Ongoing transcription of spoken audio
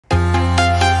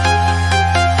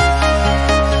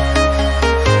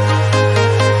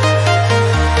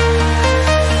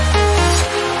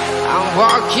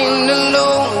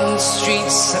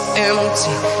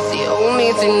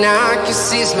and I can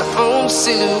seize my own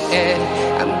silhouette.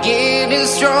 I'm getting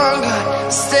stronger,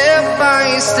 step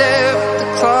by step. The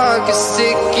clock is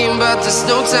ticking, but there's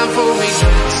no time for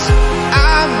regrets.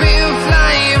 I've been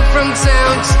flying from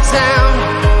town to town,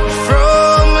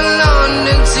 from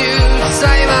London to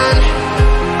Taiwan.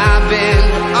 I've been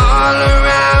all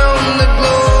around the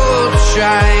globe,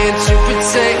 trying to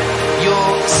protect your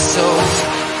soul.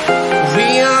 We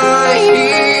are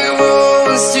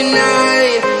heroes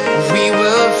tonight. We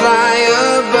will fly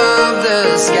above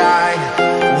the sky.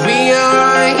 We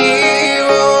are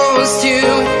heroes tonight.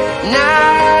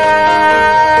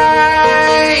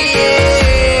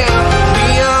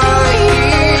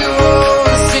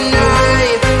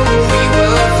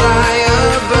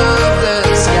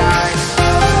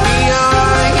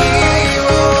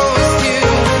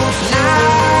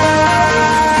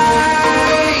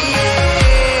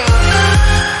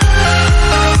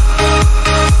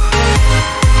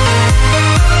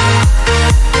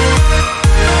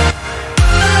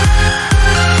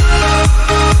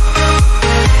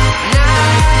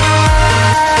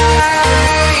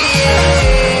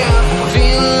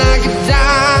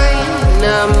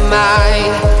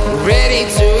 Ready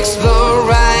to explore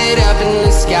right up in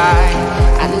the sky.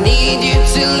 I need you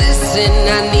to listen,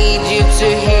 I need you to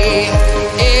hear,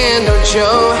 and don't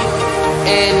show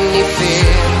any